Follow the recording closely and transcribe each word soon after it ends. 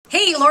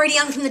Hey, Laurie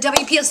DeYoung from the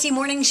WPLC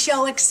Morning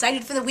Show.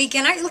 Excited for the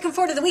weekend. Aren't you looking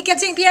forward to the weekend,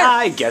 St. Pierre?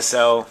 I guess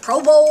so.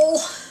 Pro Bowl.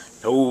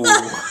 Oh,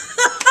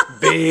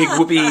 big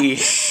whoopee.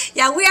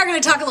 Yeah, we are going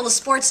to talk a little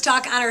sports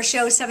talk on our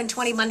show,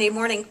 7:20 Monday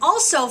morning.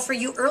 Also, for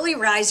you early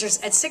risers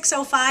at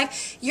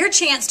 6:05, your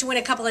chance to win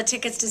a couple of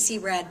tickets to see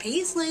Brad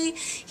Paisley.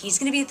 He's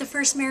going to be at the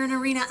First Marin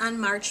Arena on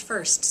March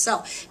 1st.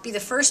 So, be the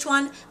first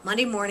one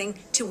Monday morning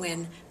to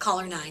win.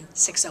 Caller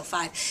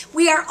 9-605.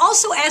 We are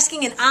also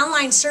asking an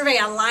online survey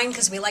online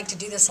because we like to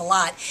do this a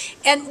lot.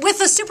 And with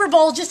the Super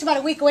Bowl just about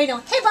a week away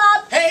now, hey,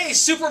 Bob. Hey,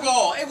 Super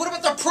Bowl. Hey, what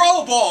about the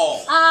Pro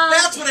Bowl?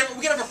 That's what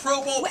we can have a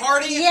Pro Bowl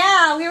party?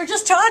 Yeah, we were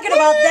just talking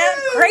about that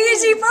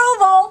crazy Pro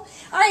Bowl.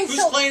 All right,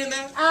 Who's playing in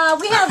that?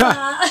 We have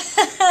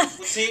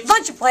a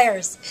bunch of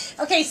players.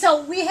 Okay,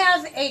 so we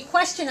have a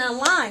question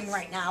online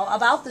right now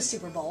about the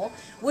Super Bowl.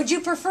 Would you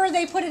prefer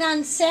they put it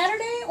on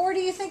Saturday, or do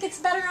you think it's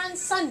better on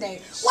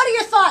Sunday? What are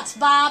your thoughts,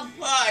 Bob?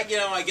 Well, I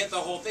get the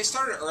whole... They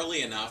started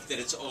early enough that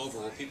it's over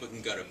where people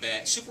can go to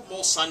bed. Super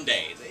Bowl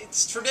Sunday.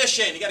 It's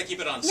tradition. You got to keep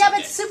it on Sunday. Yeah,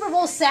 but Super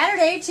Bowl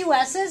Saturday, 2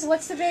 S's.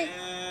 What's the big...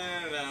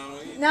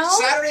 No?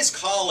 Saturday's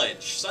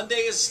college.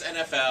 Sunday is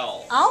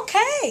NFL.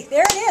 Okay,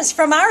 there it is.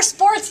 From our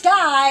sports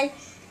guy,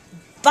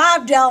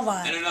 Bob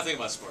Delvine. I know nothing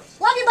about sports.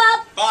 Love you,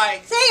 Bob.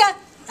 Bye. See ya.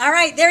 All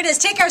right, there it is.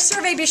 Take our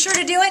survey. Be sure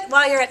to do it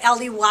while you're at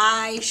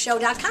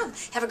ldyshow.com.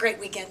 Have a great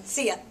weekend.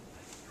 See ya.